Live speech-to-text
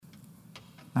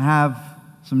I have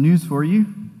some news for you.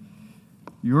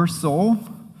 Your soul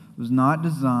was not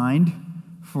designed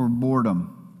for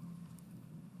boredom.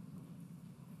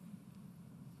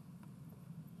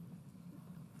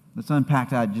 Let's unpack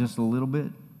that just a little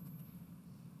bit.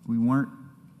 We weren't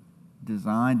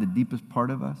designed, the deepest part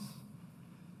of us,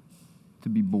 to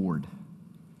be bored.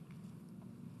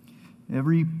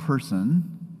 Every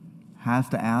person has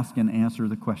to ask and answer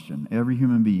the question, every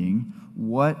human being,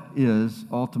 what is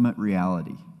ultimate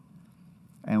reality?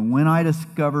 And when I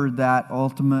discovered that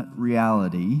ultimate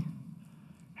reality,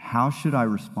 how should I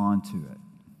respond to it?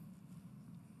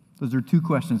 Those are two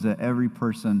questions that every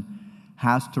person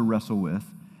has to wrestle with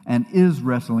and is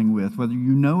wrestling with, whether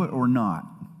you know it or not.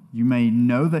 You may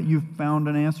know that you've found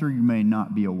an answer, you may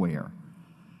not be aware.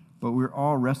 But we're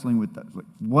all wrestling with that.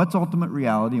 What's ultimate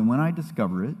reality? And when I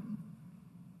discover it,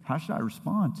 how should I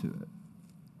respond to it?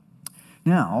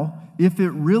 Now, if it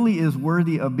really is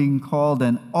worthy of being called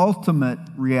an ultimate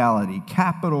reality,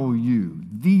 capital U,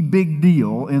 the big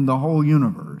deal in the whole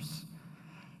universe,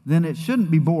 then it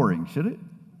shouldn't be boring, should it?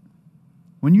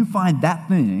 When you find that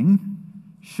thing,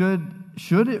 should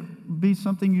it be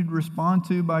something you'd respond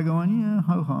to by going, yeah,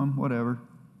 ho-hum, whatever?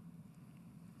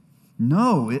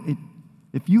 No,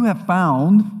 if you have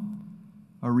found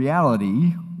a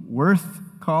reality worth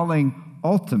calling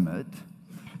ultimate,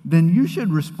 then you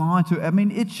should respond to it. I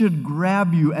mean, it should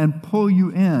grab you and pull you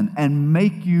in and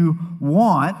make you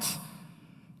want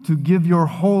to give your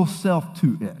whole self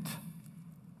to it.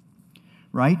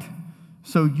 Right?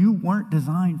 So you weren't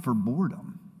designed for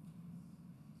boredom.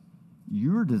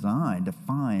 You're designed to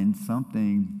find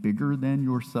something bigger than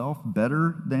yourself,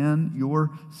 better than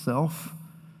yourself,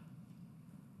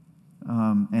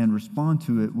 and respond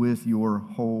to it with your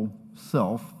whole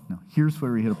self. Now, here's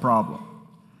where we hit a problem.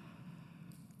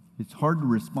 It's hard to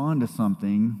respond to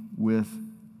something with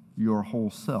your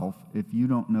whole self if you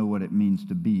don't know what it means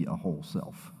to be a whole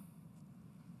self.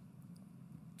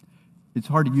 It's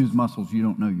hard to use muscles you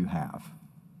don't know you have,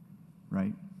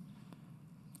 right?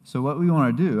 So what we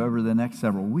want to do over the next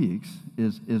several weeks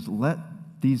is let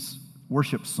these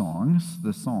worship songs,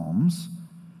 the Psalms,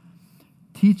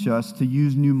 teach us to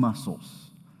use new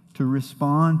muscles, to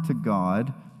respond to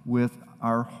God with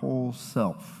our whole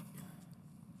self,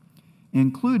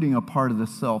 including a part of the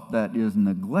self that is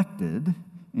neglected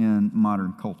in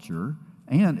modern culture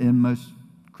and in most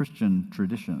Christian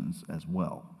traditions as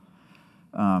well.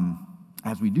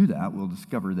 As we do that, we'll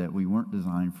discover that we weren't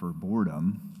designed for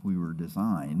boredom. We were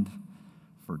designed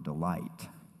for delight.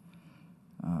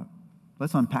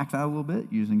 Let's unpack that a little bit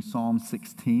using Psalm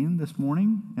 16 this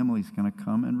morning. Emily's going to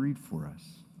come and read for us.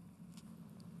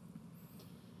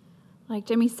 Like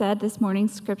Jimmy said, this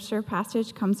morning's scripture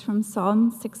passage comes from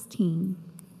Psalm 16.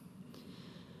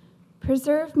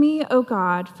 Preserve me, O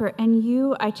God, for in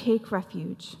you I take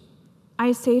refuge.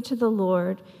 I say to the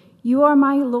Lord, you are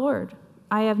my Lord.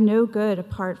 I have no good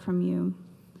apart from you.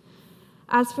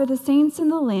 As for the saints in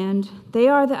the land, they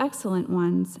are the excellent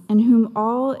ones, in whom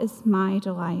all is my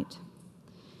delight.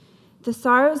 The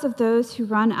sorrows of those who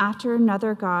run after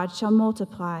another god shall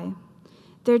multiply.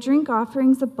 Their drink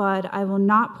offerings of blood I will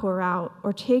not pour out,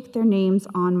 or take their names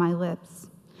on my lips.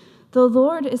 The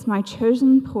Lord is my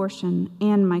chosen portion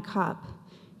and my cup.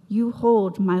 You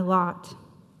hold my lot.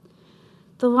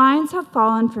 The lions have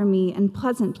fallen for me in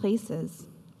pleasant places.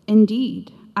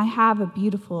 Indeed, I have a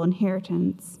beautiful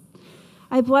inheritance.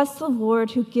 I bless the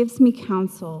Lord who gives me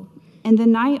counsel. In the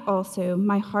night also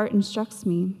my heart instructs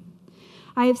me.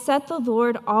 I have set the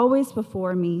Lord always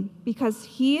before me. Because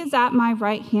he is at my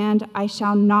right hand, I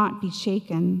shall not be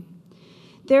shaken.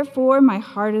 Therefore my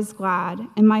heart is glad,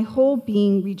 and my whole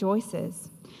being rejoices.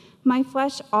 My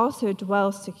flesh also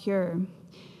dwells secure.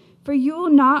 For you will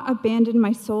not abandon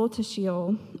my soul to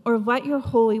Sheol, or let your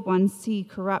Holy One see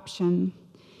corruption.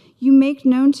 You make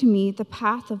known to me the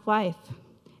path of life.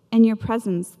 In your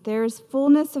presence there is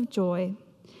fullness of joy.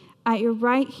 At your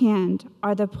right hand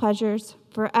are the pleasures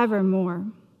forevermore.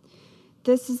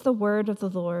 This is the word of the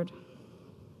Lord.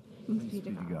 Thanks be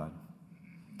to God.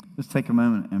 Let's take a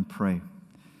moment and pray.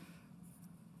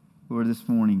 Lord, this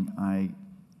morning I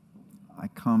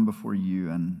come before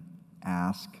you and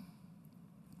ask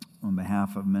on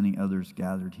behalf of many others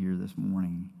gathered here this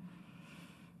morning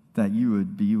that you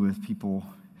would be with people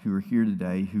who are here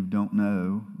today who don't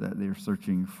know that they're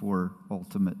searching for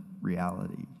ultimate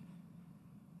reality.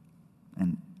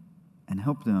 And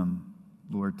help them,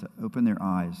 Lord, to open their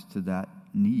eyes to that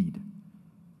need,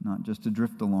 not just to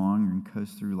drift along and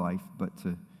coast through life, but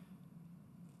to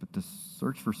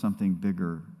search for something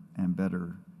bigger and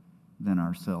better than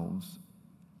ourselves,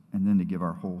 and then to give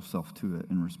our whole self to it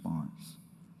in response.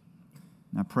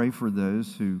 And I pray for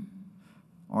those who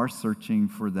are searching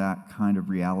for that kind of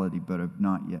reality but have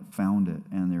not yet found it,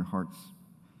 and their hearts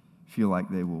feel like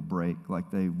they will break,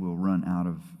 like they will run out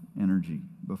of energy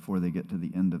before they get to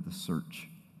the end of the search.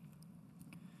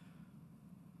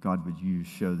 God, would you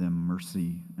show them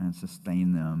mercy and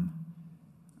sustain them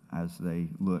as they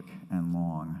look and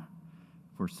long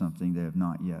for something they have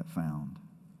not yet found.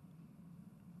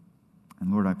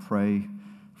 And Lord, I pray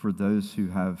for those who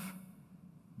have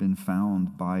been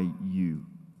found by you,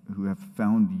 who have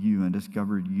found you and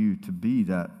discovered you to be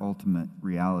that ultimate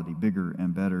reality, bigger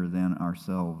and better than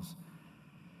ourselves.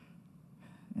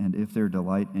 And if their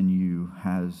delight in you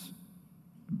has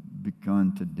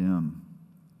begun to dim,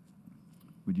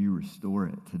 would you restore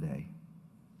it today?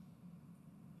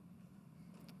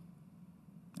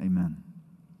 Amen.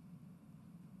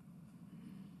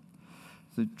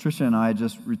 So Tricia and I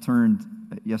just returned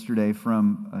yesterday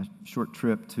from a short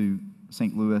trip to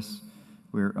St. Louis,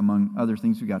 where, among other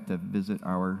things, we got to visit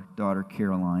our daughter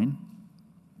Caroline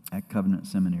at Covenant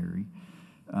Seminary.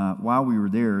 While we were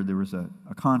there, there was a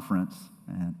conference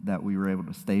that we were able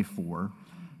to stay for,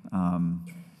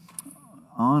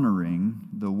 honoring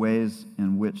the ways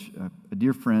in which a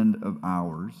dear friend of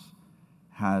ours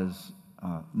has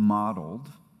modeled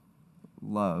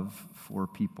love for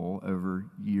people over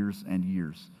years and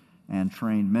years, and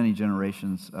trained many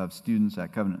generations of students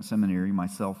at Covenant Seminary,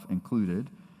 myself included,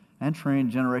 and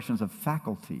trained generations of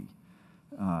faculty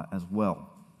as well.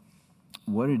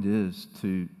 What it is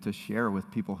to share with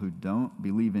people who don't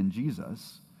believe in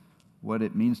Jesus, what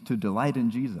it means to delight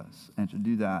in Jesus, and to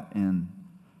do that in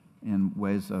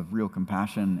ways of real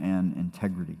compassion and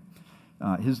integrity.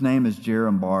 His name is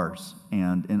Jerram Bars,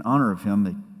 and in honor of him,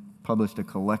 they published a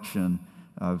collection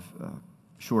of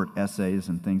short essays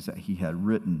and things that he had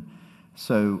written.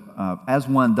 So, as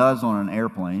one does on an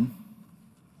airplane,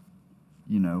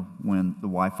 you know, when the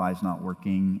Wi-Fi is not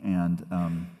working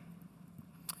and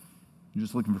you're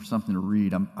just looking for something to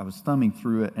read, I was thumbing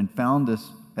through it and found this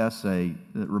essay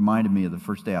that reminded me of the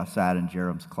first day I sat in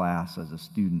Jerram's class as a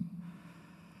student.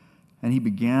 And he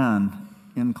began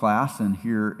in class and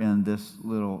here in this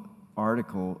little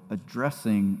article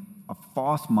addressing a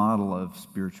false model of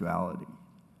spirituality.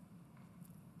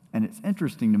 And it's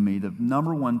interesting to me, the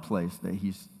number one place that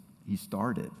he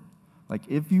started. Like,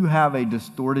 if you have a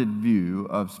distorted view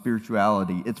of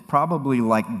spirituality, it's probably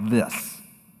like this.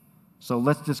 So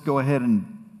let's just go ahead and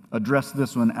address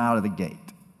this one out of the gate.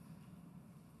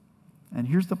 And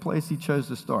here's the place he chose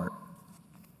to start.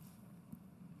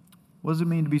 What does it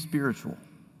mean to be spiritual?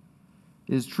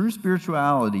 Is true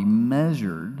spirituality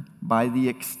measured by the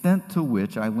extent to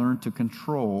which I learn to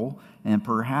control and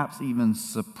perhaps even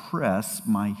suppress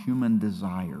my human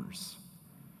desires?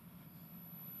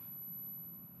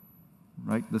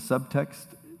 Right? The subtext,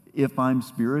 if I'm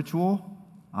spiritual,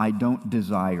 I don't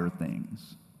desire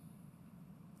things.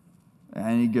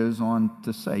 And he goes on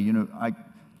to say,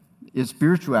 is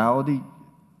spirituality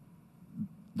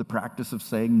the practice of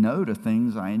saying no to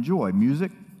things I enjoy?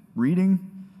 Music, reading,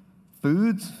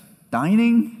 foods,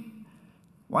 dining,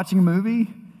 watching a movie?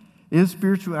 Is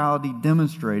spirituality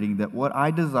demonstrating that what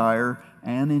I desire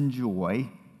and enjoy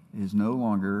is no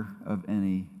longer of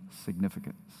any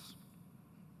significance?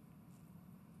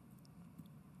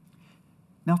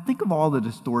 Now think of all the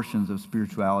distortions of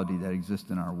spirituality that exist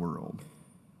in our world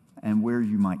and where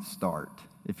you might start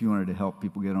if you wanted to help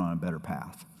people get on a better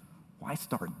path. Why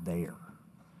start there?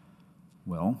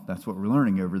 Well, that's what we're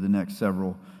learning over the next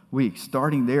several weeks.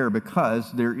 Starting there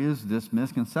because there is this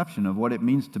misconception of what it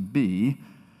means to be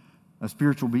a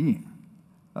spiritual being,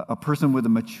 a person with a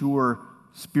mature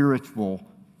spiritual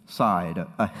side,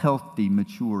 a healthy,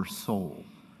 mature soul.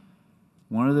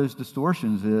 One of those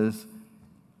distortions is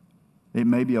it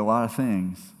may be a lot of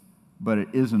things, but it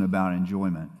isn't about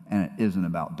enjoyment and it isn't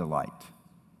about delight.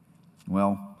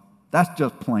 Well, that's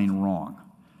just plain wrong.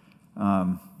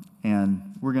 And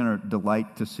we're going to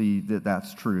delight to see that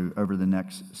that's true over the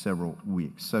next several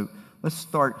weeks. So let's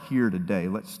start here today.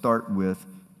 Let's start with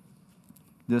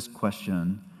this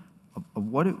question of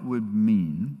what it would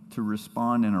mean to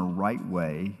respond in a right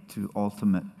way to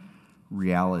ultimate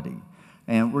reality.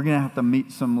 And we're going to have to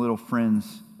meet some little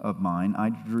friends of mine. I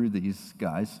drew these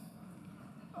guys.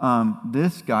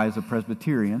 This guy is a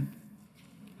Presbyterian.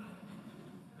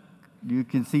 You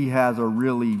can see he has a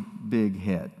really big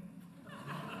head.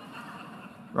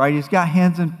 Right? He's got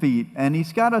hands and feet, and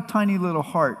he's got a tiny little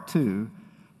heart too,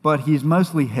 but he's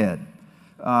mostly head.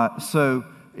 So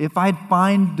if I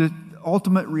find the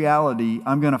ultimate reality,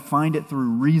 I'm going to find it through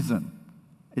reason.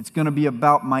 It's going to be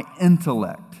about my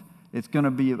intellect. It's going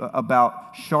to be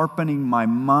about sharpening my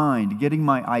mind, getting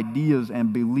my ideas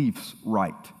and beliefs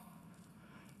right.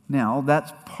 Now,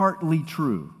 that's partly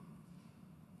true.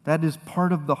 That is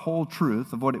part of the whole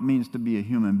truth of what it means to be a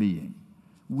human being.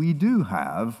 We do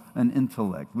have an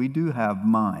intellect. We do have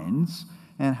minds,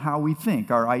 and how we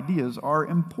think, our ideas are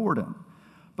important.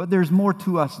 But there's more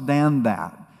to us than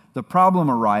that. The problem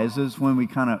arises when we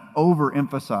kind of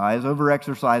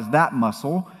overexercise that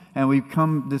muscle, and we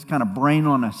become this kind of brain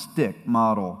on a stick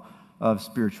model of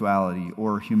spirituality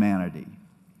or humanity.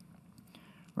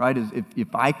 Right?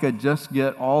 If I could just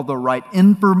get all the right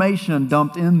information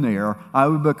dumped in there, I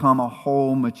would become a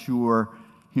whole mature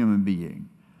human being.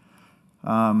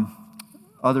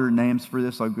 Other names for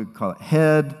this, I could call it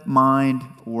head, mind,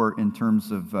 or in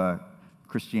terms of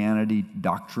Christianity,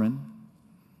 doctrine.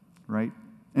 Right?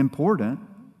 Important,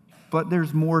 but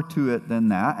there's more to it than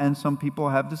that, and some people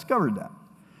have discovered that.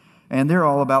 And they're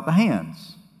all about the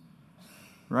hands.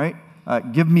 Right?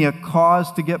 Give me a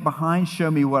cause to get behind.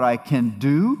 Show me what I can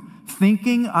do.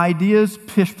 Thinking, ideas,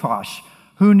 pish-posh.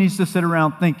 Who needs to sit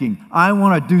around thinking? I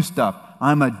want to do stuff.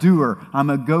 I'm a doer. I'm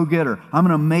a go-getter. I'm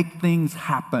going to make things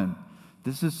happen.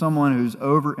 This is someone who's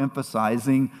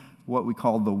overemphasizing what we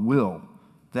call the will.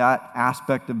 That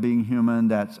aspect of being human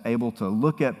that's able to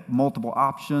look at multiple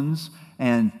options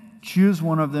and choose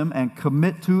one of them and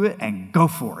commit to it and go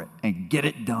for it and get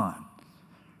it done.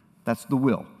 That's the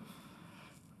will.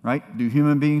 Right? Do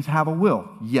human beings have a will?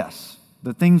 Yes.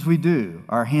 The things we do,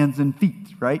 our hands and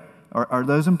feet, right? Are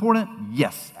those important?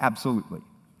 Yes, absolutely.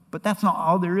 But that's not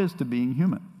all there is to being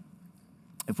human.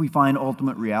 If we find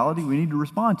ultimate reality, we need to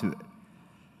respond to it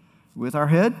with our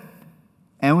head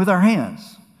and with our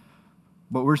hands.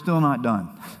 But we're still not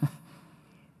done.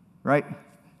 Right?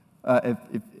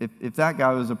 If that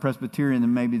guy was a Presbyterian,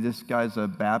 then maybe this guy's a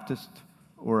Baptist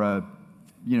or a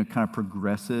kind of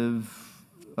progressive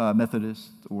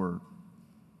Methodist, or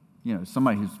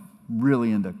somebody who's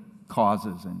really into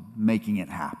causes and making it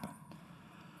happen.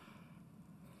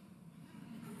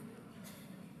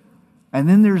 And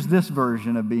then there's this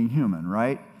version of being human,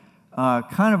 right?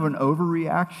 Kind of an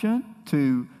overreaction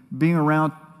to being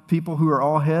around people who are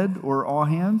all head or all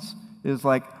hands. Is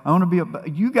like, I want to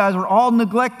be you guys are all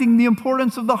neglecting the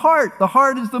importance of the heart. The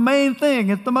heart is the main thing.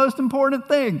 It's the most important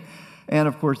thing. And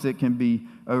of course, it can be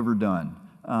overdone.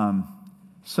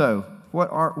 So what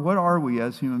are we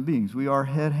as human beings? We are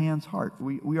head, hands, heart.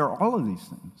 We are all of these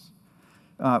things.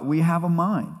 We have a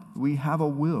mind. We have a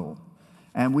will.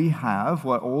 And we have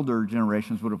what older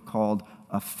generations would have called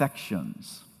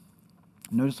affections.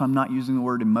 Notice I'm not using the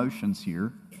word emotions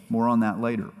here. More on that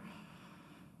later.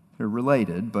 They're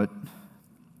related, but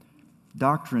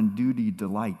doctrine, duty,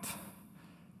 delight.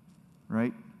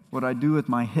 Right? What I do with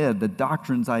my head, the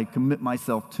doctrines I commit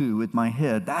myself to with my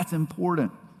head, that's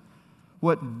important.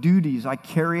 What duties I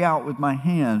carry out with my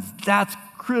hands, that's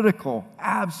critical,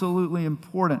 absolutely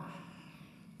important.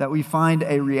 That we find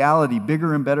a reality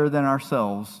bigger and better than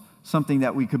ourselves, something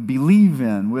that we could believe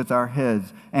in with our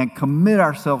heads and commit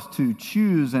ourselves to,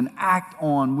 choose and act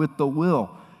on with the will.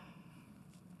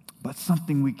 But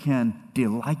something we can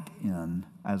delight in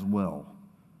as well.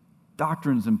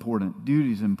 Doctrine's important,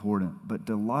 duty's important, but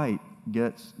delight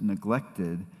gets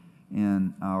neglected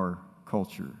in our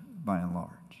culture by and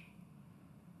large.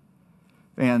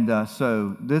 And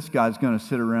so this guy's going to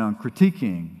sit around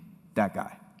critiquing that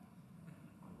guy,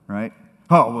 right?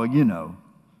 Oh, well,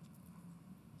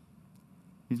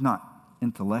 he's not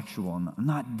intellectual enough,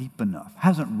 not deep enough,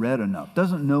 hasn't read enough,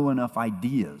 doesn't know enough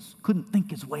ideas, couldn't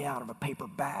think his way out of a paper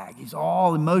bag. He's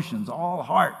all emotions, all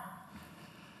heart.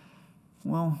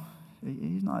 Well,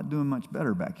 he's not doing much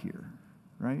better back here,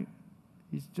 right?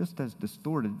 He's just as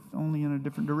distorted, only in a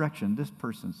different direction. This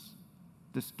person's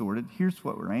distorted. Here's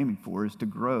what we're aiming for, is to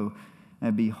grow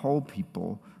and be whole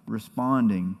people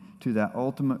responding to that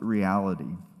ultimate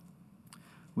reality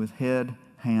with head,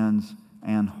 hands,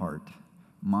 and heart,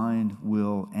 mind,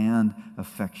 will, and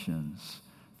affections,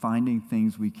 finding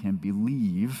things we can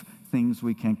believe, things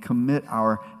we can commit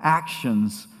our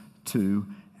actions to,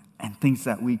 and things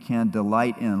that we can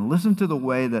delight in. Listen to the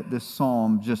way that this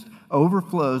psalm just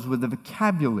overflows with the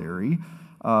vocabulary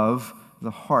of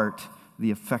the heart,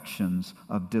 the affections,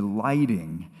 of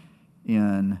delighting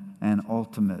in an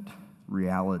ultimate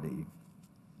reality.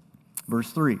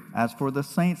 Verse 3, as for the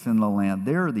saints in the land,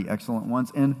 they are the excellent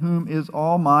ones, in whom is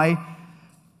all my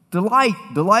delight.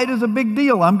 Delight is a big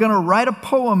deal. I'm going to write a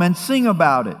poem and sing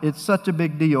about it. It's such a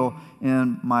big deal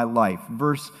in my life.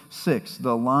 Verse 6,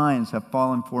 the lines have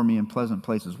fallen for me in pleasant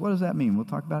places. What does that mean? We'll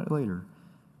talk about it later.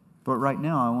 But right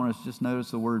now, I want us to just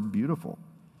notice the word beautiful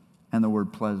and the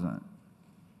word pleasant.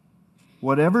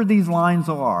 whatever these lines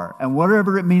are, and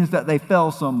whatever it means that they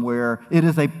fell somewhere, it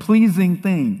is a pleasing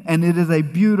thing, and it is a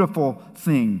beautiful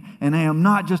thing. And I am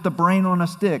not just a brain on a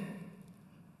stick,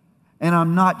 and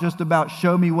I'm not just about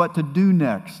show me what to do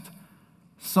next.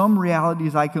 Some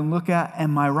realities I can look at,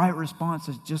 and my right response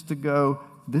is just to go,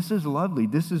 this is lovely,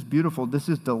 this is beautiful, this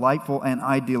is delightful, and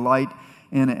I delight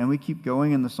in it. And we keep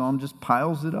going, and the psalm just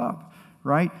piles it up,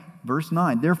 right? Verse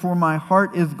 9, therefore my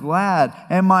heart is glad,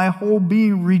 and my whole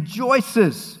being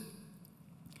rejoices.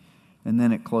 And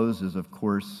then it closes, of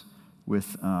course,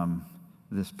 with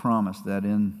this promise that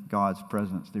in God's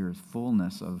presence there is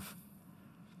fullness of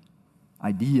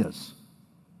ideas,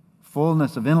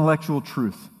 fullness of intellectual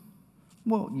truth.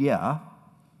 Well, yeah,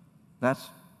 that's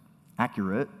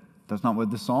accurate. That's not what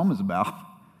this psalm is about.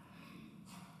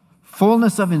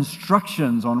 Fullness of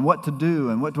instructions on what to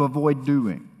do and what to avoid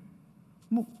doing.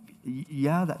 Well,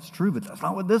 yeah, that's true, but that's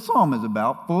not what this psalm is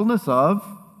about. Fullness of,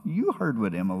 you heard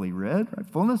what Emily read, right?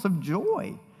 Fullness of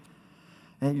joy.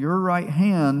 At your right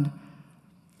hand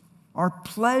are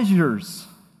pleasures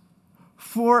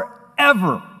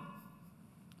forever.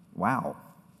 Wow.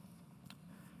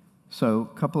 So,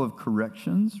 a couple of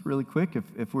corrections really quick.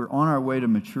 If we're on our way to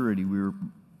maturity, we're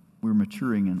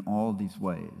maturing in all these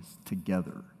ways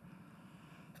together.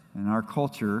 In our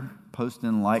culture,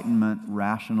 post-Enlightenment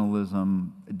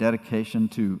rationalism, dedication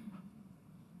to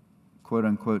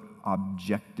quote-unquote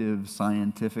objective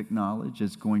scientific knowledge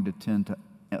is going to tend to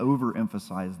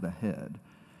overemphasize the head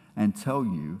and tell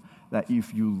you that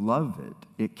if you love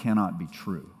it, it cannot be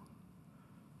true.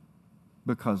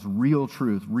 Because real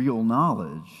truth, real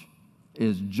knowledge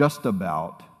is just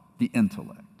about the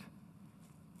intellect.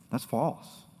 That's false.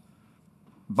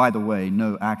 By the way,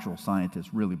 no actual scientist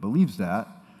really believes that,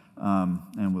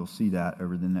 and we'll see that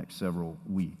over the next several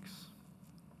weeks.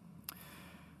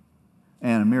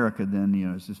 And America then,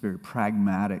 is this very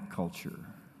pragmatic culture.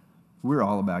 We're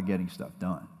all about getting stuff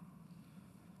done.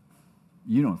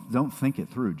 You don't think it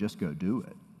through, just go do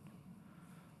it.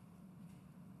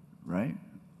 Right?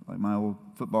 Like my old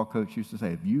football coach used to say,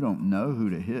 if you don't know who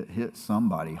to hit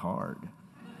somebody hard.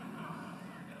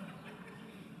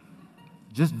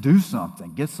 Just do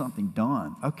something, get something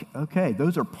done. Okay,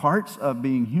 those are parts of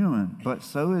being human, but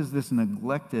so is this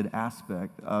neglected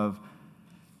aspect of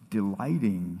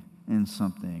delighting in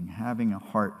something, having a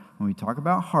heart. When we talk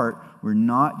about heart, we're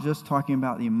not just talking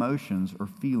about the emotions or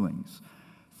feelings.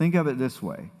 Think of it this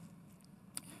way.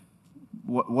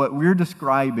 What we're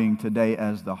describing today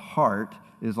as the heart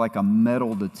is like a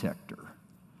metal detector,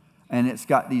 and it's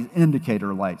got these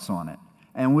indicator lights on it.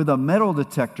 And with a metal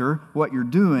detector, what you're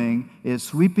doing is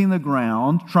sweeping the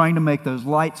ground, trying to make those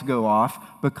lights go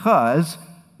off because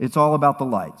it's all about the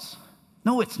lights.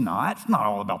 No, it's not. It's not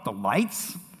all about the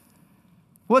lights.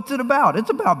 What's it about? It's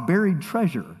about buried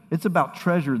treasure. It's about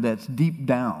treasure that's deep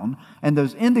down. And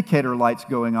those indicator lights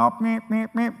going off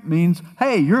means,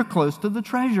 hey, you're close to the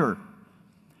treasure.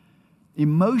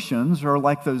 Emotions are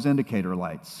like those indicator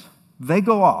lights. They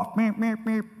go off,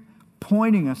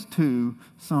 pointing us to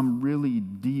some really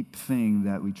deep thing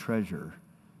that we treasure.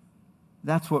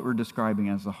 That's what we're describing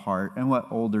as the heart, and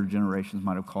what older generations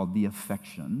might have called the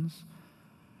affections.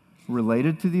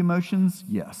 Related to the emotions?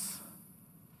 Yes.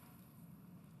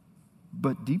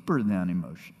 But deeper than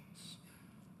emotions.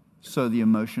 So the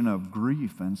emotion of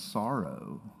grief and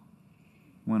sorrow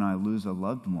when I lose a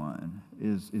loved one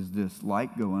is this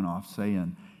light going off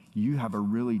saying, you have a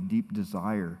really deep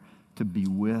desire to be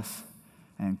with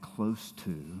and close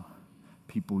to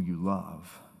people you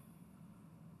love.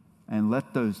 And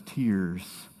let those tears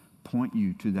point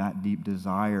you to that deep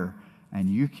desire, and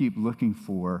you keep looking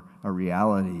for a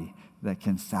reality that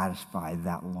can satisfy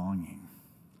that longing.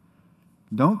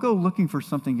 Don't go looking for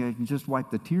something that can just wipe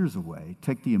the tears away,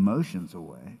 take the emotions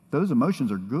away. Those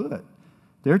emotions are good.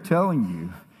 They're telling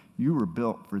you you were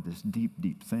built for this deep,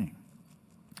 deep thing.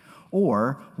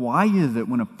 Or, why is it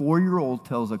when a 4-year-old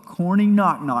tells a corny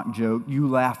knock-knock joke, you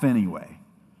laugh anyway?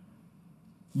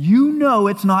 You know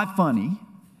it's not funny,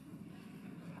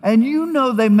 and you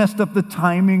know they messed up the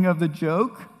timing of the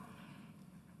joke,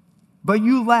 but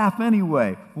you laugh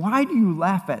anyway. Why do you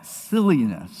laugh at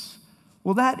silliness?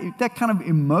 Well, that kind of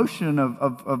emotion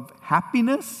of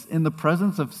happiness in the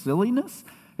presence of silliness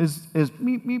is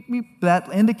meep, meep, meep, that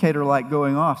indicator light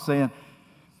going off saying,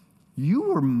 you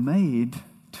were made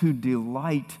to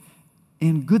delight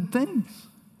in good things.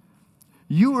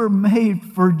 You were made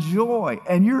for joy,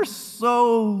 and you're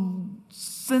so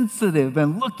sensitive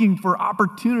and looking for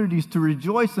opportunities to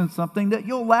rejoice in something that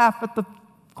you'll laugh at the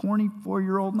corny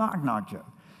 4-year-old knock-knock joke.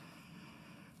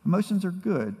 Emotions are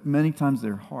good. Many times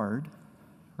they're hard,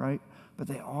 right? But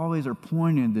they always are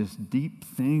pointing to this deep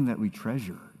thing that we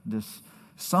treasure, this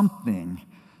something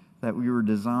that we were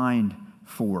designed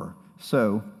for.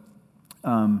 So,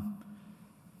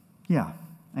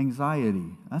 anxiety,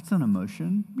 that's an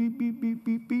emotion. Beep, beep, beep,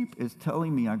 beep, beep. It's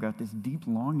telling me I got this deep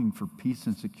longing for peace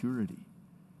and security.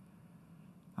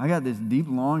 I got this deep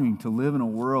longing to live in a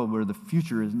world where the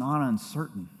future is not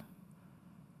uncertain.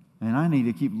 And I need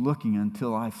to keep looking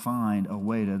until I find a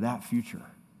way to that future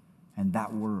and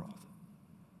that world.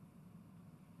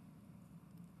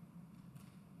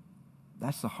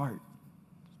 That's the heart.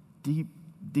 Deep,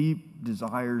 deep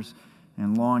desires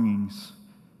and longings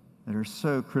that are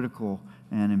so critical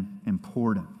and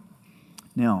important.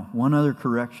 Now, one other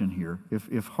correction here.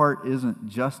 If heart isn't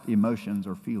just emotions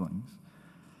or feelings,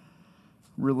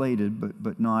 related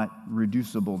but not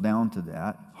reducible down to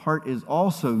that, heart is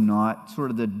also not sort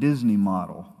of the Disney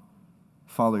model.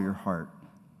 Follow your heart.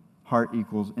 Heart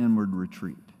equals inward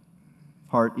retreat.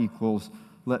 Heart equals,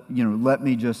 let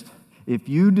me just, if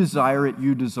you desire it,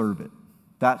 you deserve it.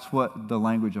 That's what the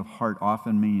language of heart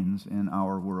often means in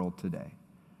our world today.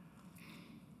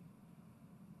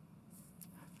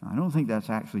 I don't think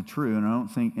that's actually true, and I don't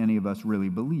think any of us really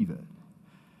believe it.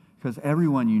 Because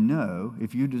everyone you know,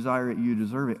 if you desire it, you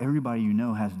deserve it, everybody you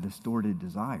know has distorted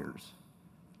desires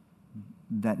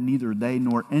that neither they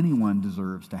nor anyone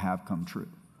deserves to have come true.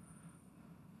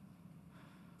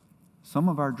 Some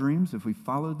of our dreams, if we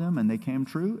followed them and they came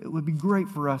true, it would be great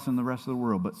for us and the rest of the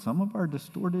world. But some of our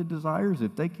distorted desires,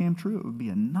 if they came true, it would be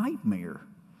a nightmare.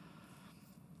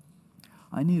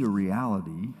 I need a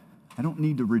reality. I don't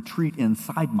need to retreat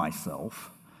inside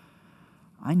myself.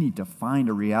 I need to find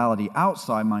a reality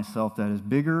outside myself that is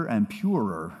bigger and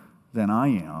purer than I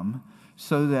am,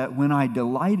 so that when I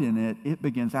delight in it, it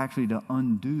begins actually to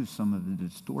undo some of the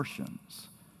distortions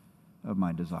of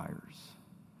my desires.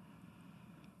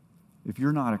 If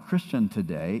you're not a Christian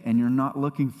today and you're not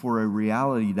looking for a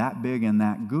reality that big and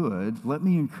that good, let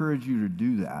me encourage you to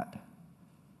do that.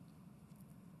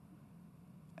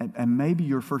 And maybe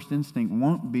your first instinct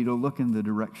won't be to look in the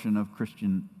direction of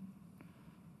Christian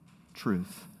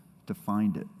truth to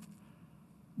find it.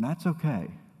 That's okay.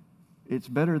 It's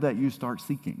better that you start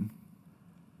seeking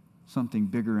something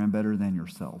bigger and better than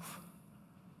yourself.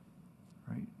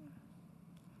 Right?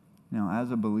 Now, as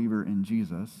a believer in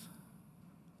Jesus,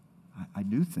 I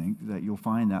do think that you'll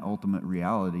find that ultimate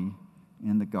reality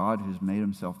in the God who's made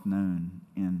himself known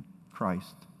in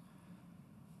Christ.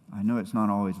 I know it's not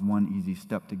always one easy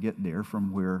step to get there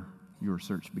from where your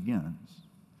search begins.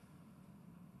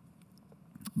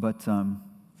 But don't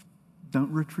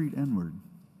retreat inward.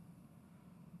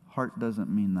 Heart doesn't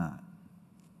mean that,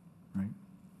 right?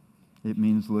 It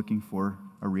means looking for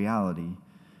a reality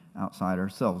outside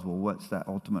ourselves. Well, what's that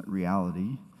ultimate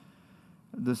reality?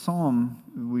 The psalm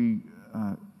we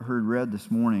heard read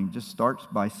this morning just starts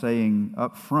by saying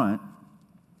up front,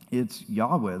 it's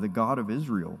Yahweh, the God of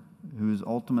Israel, who has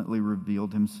ultimately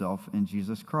revealed himself in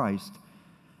Jesus Christ.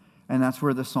 And that's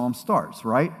where the psalm starts,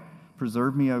 right?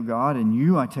 Preserve me, O God, in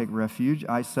you I take refuge.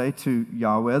 I say to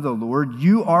Yahweh, the Lord,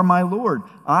 you are my Lord.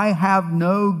 I have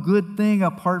no good thing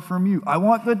apart from you. I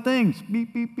want good things.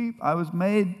 Beep, beep, beep. I was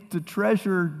made to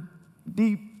treasure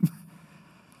deep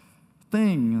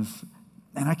things,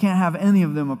 and I can't have any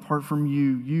of them apart from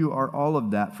you. You are all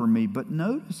of that for me. But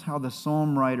notice how the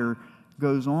psalm writer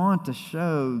goes on to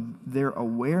show their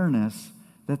awareness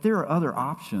that there are other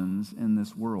options in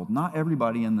this world. Not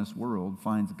everybody in this world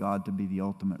finds God to be the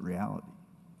ultimate reality.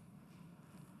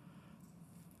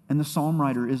 And the psalm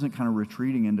writer isn't kind of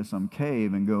retreating into some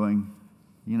cave and going,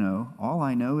 all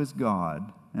I know is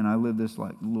God, and I live this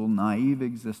like little naive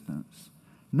existence.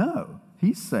 No,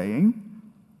 he's saying,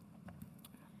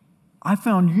 I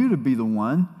found you to be the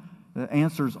one that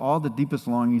answers all the deepest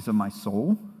longings of my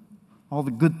soul. All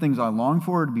the good things I long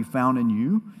for are to be found in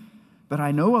you. But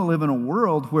I know I live in a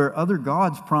world where other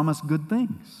gods promise good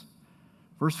things.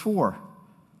 Verse 4,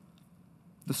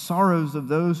 the sorrows of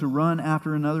those who run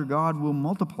after another god will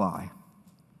multiply.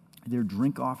 Their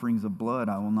drink offerings of blood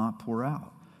I will not pour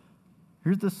out.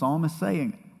 Here's the psalmist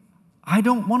saying, I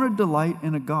don't want to delight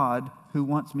in a God who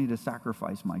wants me to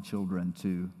sacrifice my children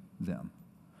to them.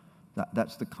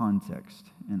 That's the context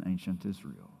in ancient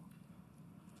Israel.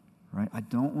 Right? I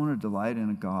don't want to delight in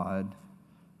a God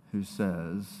who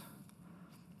says,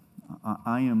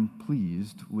 I am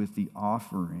pleased with the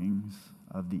offerings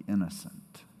of the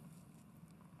innocent.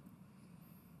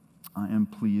 I am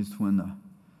pleased when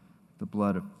the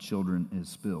blood of children is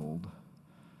spilled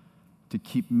to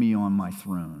keep me on my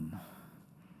throne.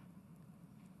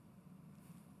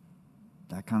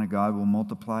 That kind of God will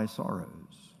multiply sorrows.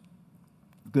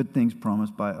 Good things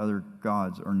promised by other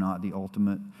gods are not the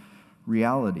ultimate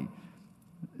reality.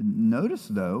 Notice,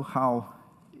 though, how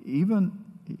even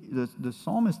The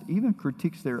psalmist even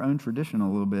critiques their own tradition a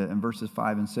little bit in verses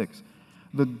 5 and 6.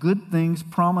 The good things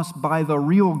promised by the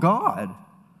real God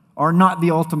are not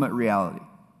the ultimate reality.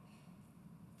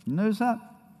 You notice that?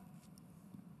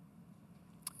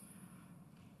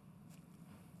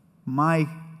 My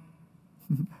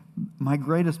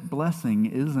greatest blessing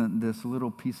isn't this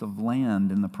little piece of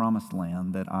land in the promised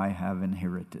land that I have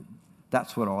inherited.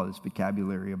 That's what all this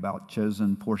vocabulary about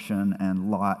chosen portion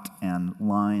and lot and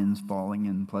lines falling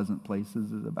in pleasant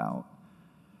places is about.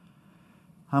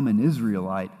 I'm an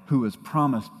Israelite who was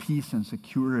promised peace and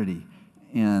security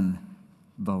in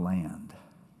the land.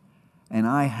 And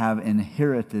I have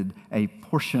inherited a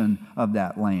portion of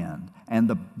that land. And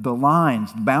the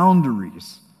lines,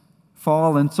 boundaries,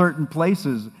 fall in certain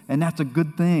places, and that's a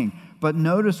good thing. But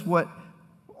notice what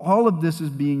all of this is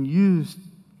being used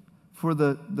for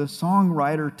the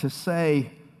songwriter to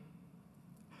say,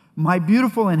 my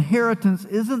beautiful inheritance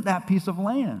isn't that piece of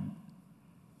land.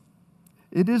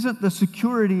 It isn't the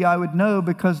security I would know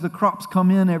because the crops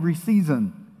come in every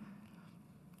season.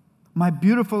 My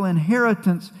beautiful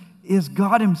inheritance is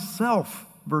God Himself,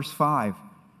 verse 5.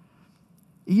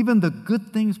 Even the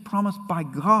good things promised by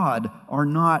God are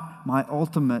not my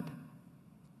ultimate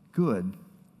good,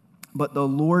 but the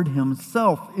Lord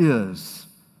Himself is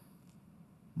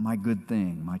my good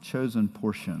thing, my chosen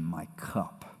portion, my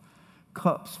cup.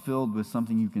 Cups filled with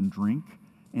something you can drink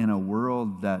in a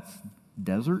world that's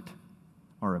desert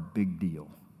are a big deal.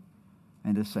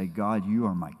 And to say, God, you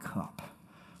are my cup.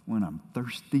 When I'm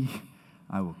thirsty,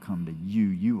 I will come to you.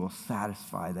 You will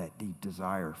satisfy that deep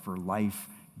desire for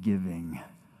life-giving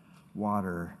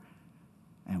water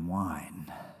and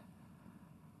wine.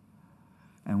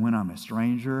 And when I'm a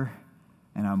stranger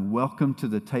and I'm welcomed to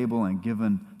the table and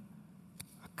given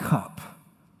a cup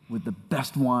with the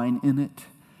best wine in it,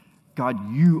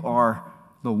 God, you are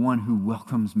the one who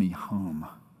welcomes me home.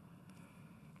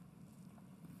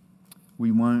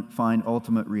 We won't find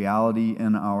ultimate reality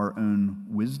in our own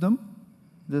wisdom,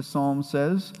 this psalm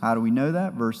says. How do we know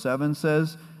that? Verse 7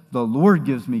 says, the Lord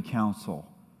gives me counsel.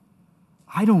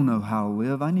 I don't know how to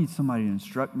live. I need somebody to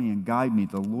instruct me and guide me.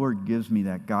 The Lord gives me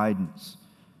that guidance.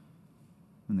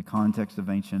 In the context of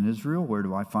ancient Israel, where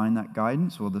do I find that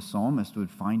guidance? Well, the psalmist would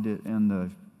find it in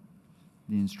the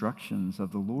instructions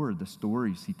of the Lord, the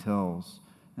stories He tells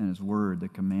in His Word, the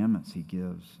commandments He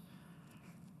gives.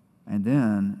 And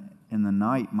then, in the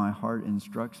night, my heart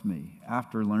instructs me.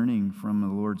 After learning from the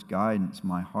Lord's guidance,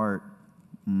 my heart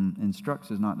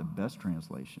instructs is not the best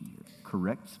translation here.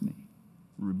 Corrects me,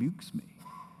 rebukes me.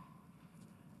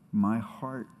 My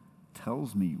heart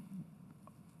tells me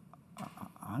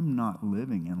I'm not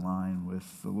living in line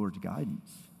with the Lord's guidance.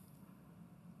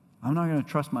 I'm not going to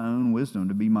trust my own wisdom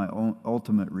to be my own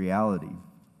ultimate reality.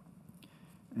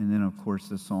 And then, of course,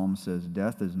 the psalm says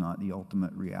death is not the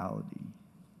ultimate reality.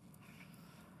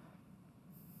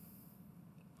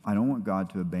 I don't want God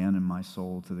to abandon my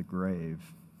soul to the grave.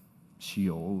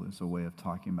 Sheol is a way of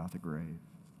talking about the grave.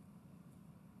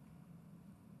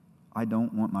 I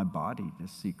don't want my body to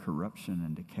see corruption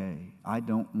and decay. I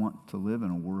don't want to live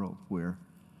in a world where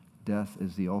death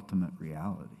is the ultimate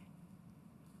reality.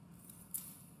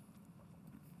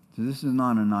 So this is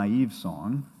not a naive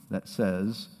song that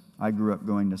says, I grew up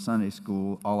going to Sunday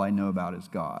school, all I know about is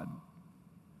God.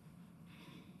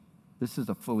 This is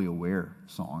a fully aware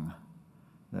song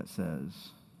that says,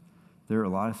 there are a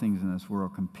lot of things in this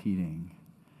world competing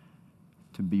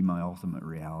to be my ultimate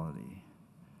reality.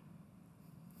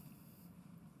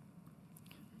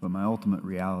 But my ultimate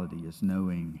reality is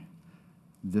knowing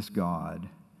this God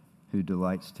who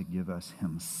delights to give us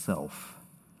Himself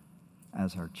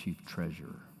as our chief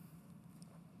treasure.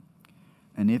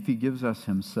 And if He gives us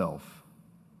Himself,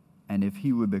 and if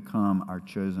He would become our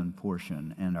chosen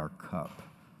portion and our cup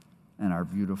and our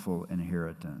beautiful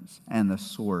inheritance and the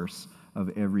source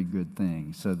of every good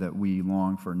thing, so that we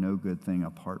long for no good thing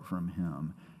apart from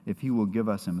Him, if He will give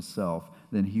us Himself,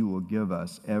 then He will give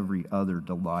us every other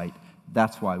delight.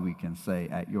 That's why we can say,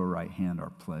 at your right hand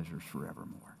are pleasures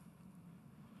forevermore.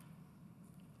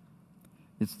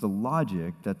 It's the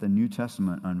logic that the New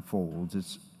Testament unfolds.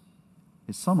 It's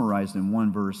summarized in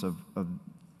one verse of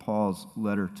Paul's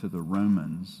letter to the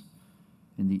Romans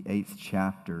in the 8th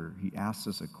chapter. He asks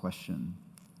us a question,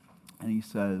 and he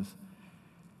says,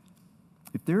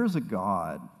 if there is a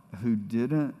God who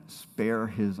didn't spare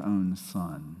His own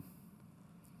Son,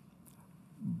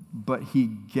 but He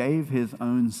gave His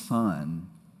own Son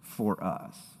for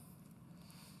us.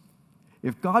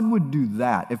 If God would do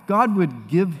that, if God would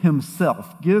give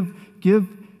Himself, give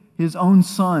His own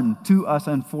Son to us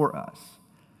and for us,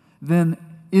 then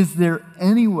is there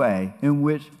any way in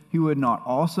which He would not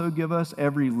also give us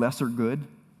every lesser good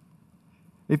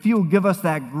if he will give us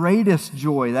that greatest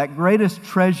joy, that greatest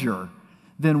treasure,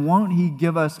 then won't he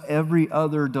give us every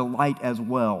other delight as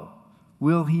well?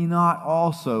 Will he not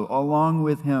also, along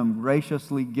with him,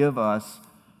 graciously give us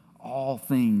all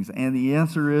things? And the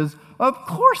answer is, of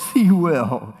course he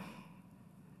will.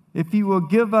 If he will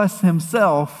give us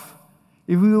himself,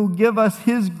 if he will give us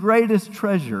his greatest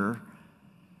treasure,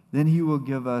 then he will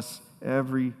give us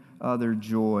every other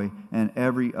joy and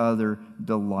every other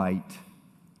delight.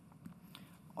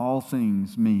 All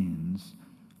things means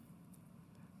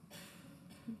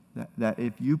that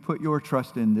if you put your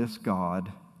trust in this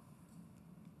God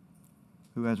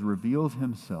who has revealed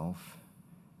himself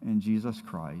in Jesus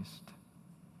Christ,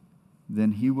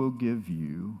 then he will give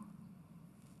you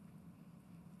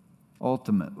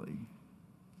ultimately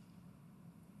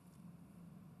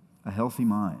a healthy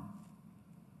mind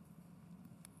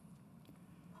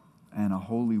and a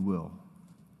holy will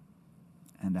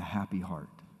and a happy heart.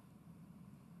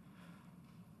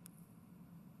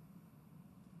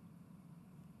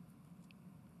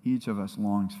 Each of us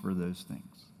longs for those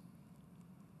things.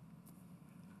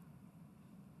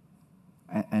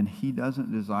 And he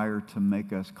doesn't desire to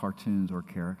make us cartoons or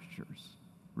caricatures,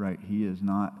 right? He is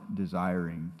not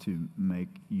desiring to make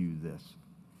you this.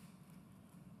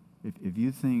 If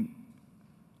you think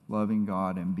loving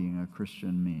God and being a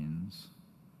Christian means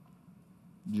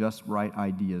just right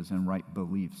ideas and right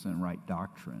beliefs and right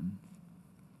doctrine,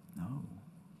 no.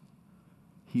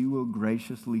 He will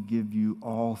graciously give you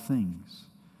all things.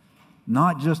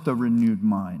 Not just a renewed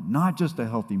mind, not just a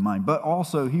healthy mind, but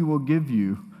also he will give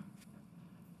you,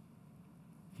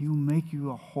 he will make you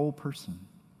a whole person.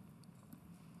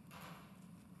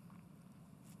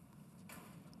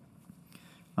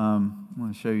 I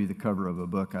want to show you the cover of a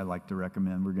book I like to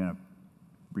recommend. We're going to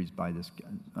breeze by this.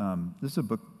 This is a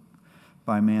book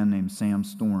by a man named Sam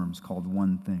Storms called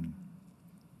One Thing.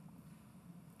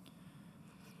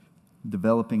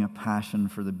 Developing a Passion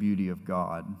for the Beauty of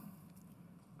God.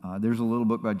 There's a little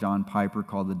book by John Piper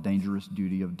called The Dangerous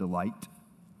Duty of Delight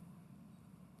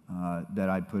that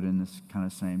I'd put in this kind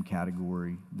of same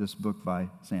category. This book by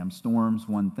Sam Storms,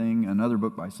 One Thing. Another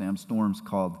book by Sam Storms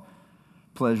called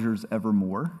Pleasures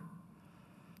Evermore.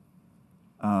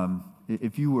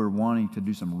 If you were wanting to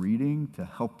do some reading to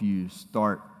help you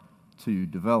start to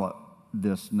develop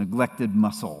this neglected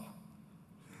muscle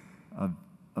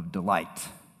of delight,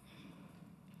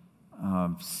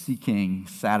 seeking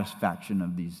satisfaction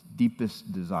of these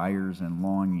deepest desires and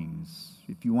longings,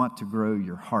 if you want to grow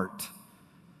your heart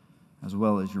as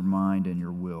well as your mind and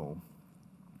your will,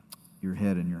 your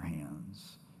head and your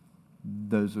hands,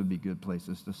 those would be good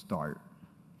places to start.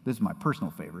 This is my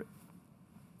personal favorite,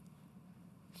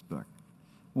 this book.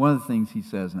 One of the things he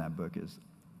says in that book is,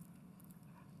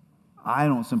 I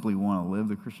don't simply want to live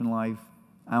the Christian life,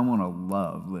 I want to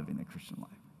love living the Christian life.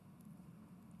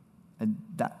 And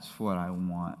that's what I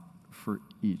want for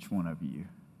each one of you.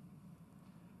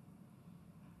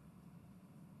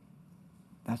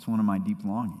 That's one of my deep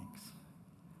longings,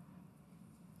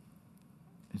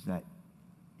 is that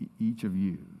each of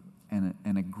you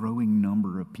and a growing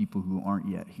number of people who aren't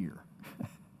yet here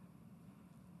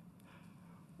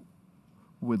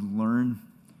would learn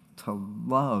to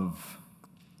love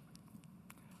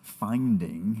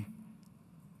finding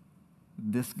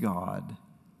this God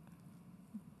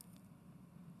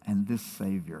and this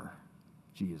Savior,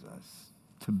 Jesus,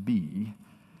 to be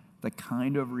the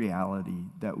kind of reality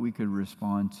that we could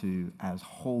respond to as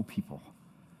whole people,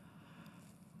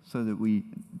 so that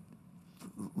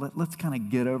let's kind of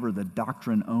get over the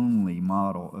doctrine-only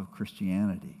model of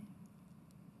Christianity.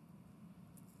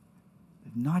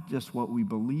 Not just what we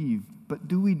believe, but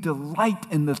do we delight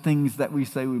in the things that we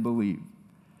say we believe?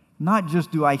 Not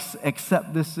just do I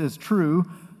accept this as true,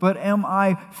 but am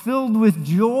I filled with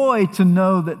joy to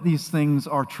know that these things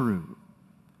are true?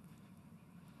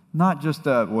 Not just,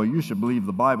 well, you should believe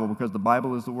the Bible because the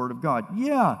Bible is the Word of God.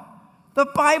 Yeah, the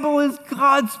Bible is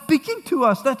God speaking to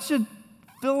us. That should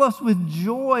fill us with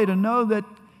joy to know that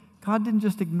God didn't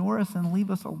just ignore us and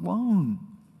leave us alone.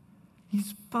 He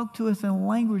spoke to us in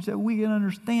language that we can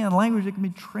understand, language that can be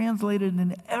translated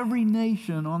in every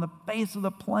nation on the face of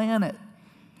the planet.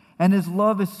 And his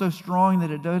love is so strong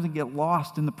that it doesn't get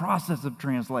lost in the process of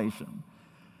translation.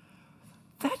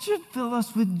 That should fill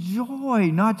us with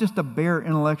joy, not just a bare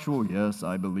intellectual, yes,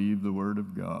 I believe the Word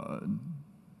of God.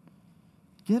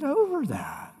 Get over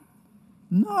that.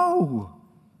 No.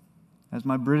 As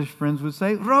my British friends would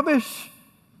say, rubbish.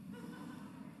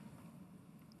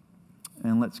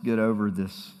 And let's get over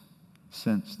this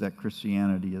sense that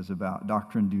Christianity is about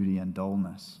doctrine, duty, and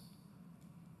dullness.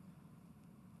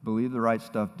 Believe the right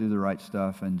stuff, do the right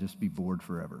stuff, and just be bored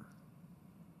forever.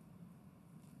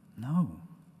 No.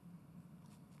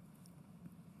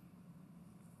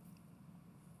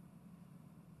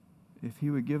 If he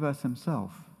would give us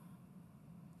himself,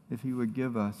 if he would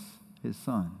give us his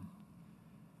Son,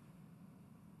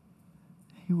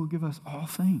 he will give us all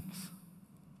things.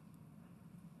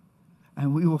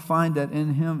 And we will find that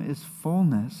in him is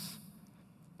fullness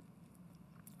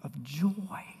of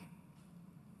joy.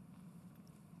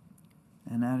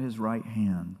 And at his right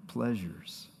hand,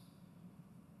 pleasures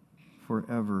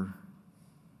forevermore.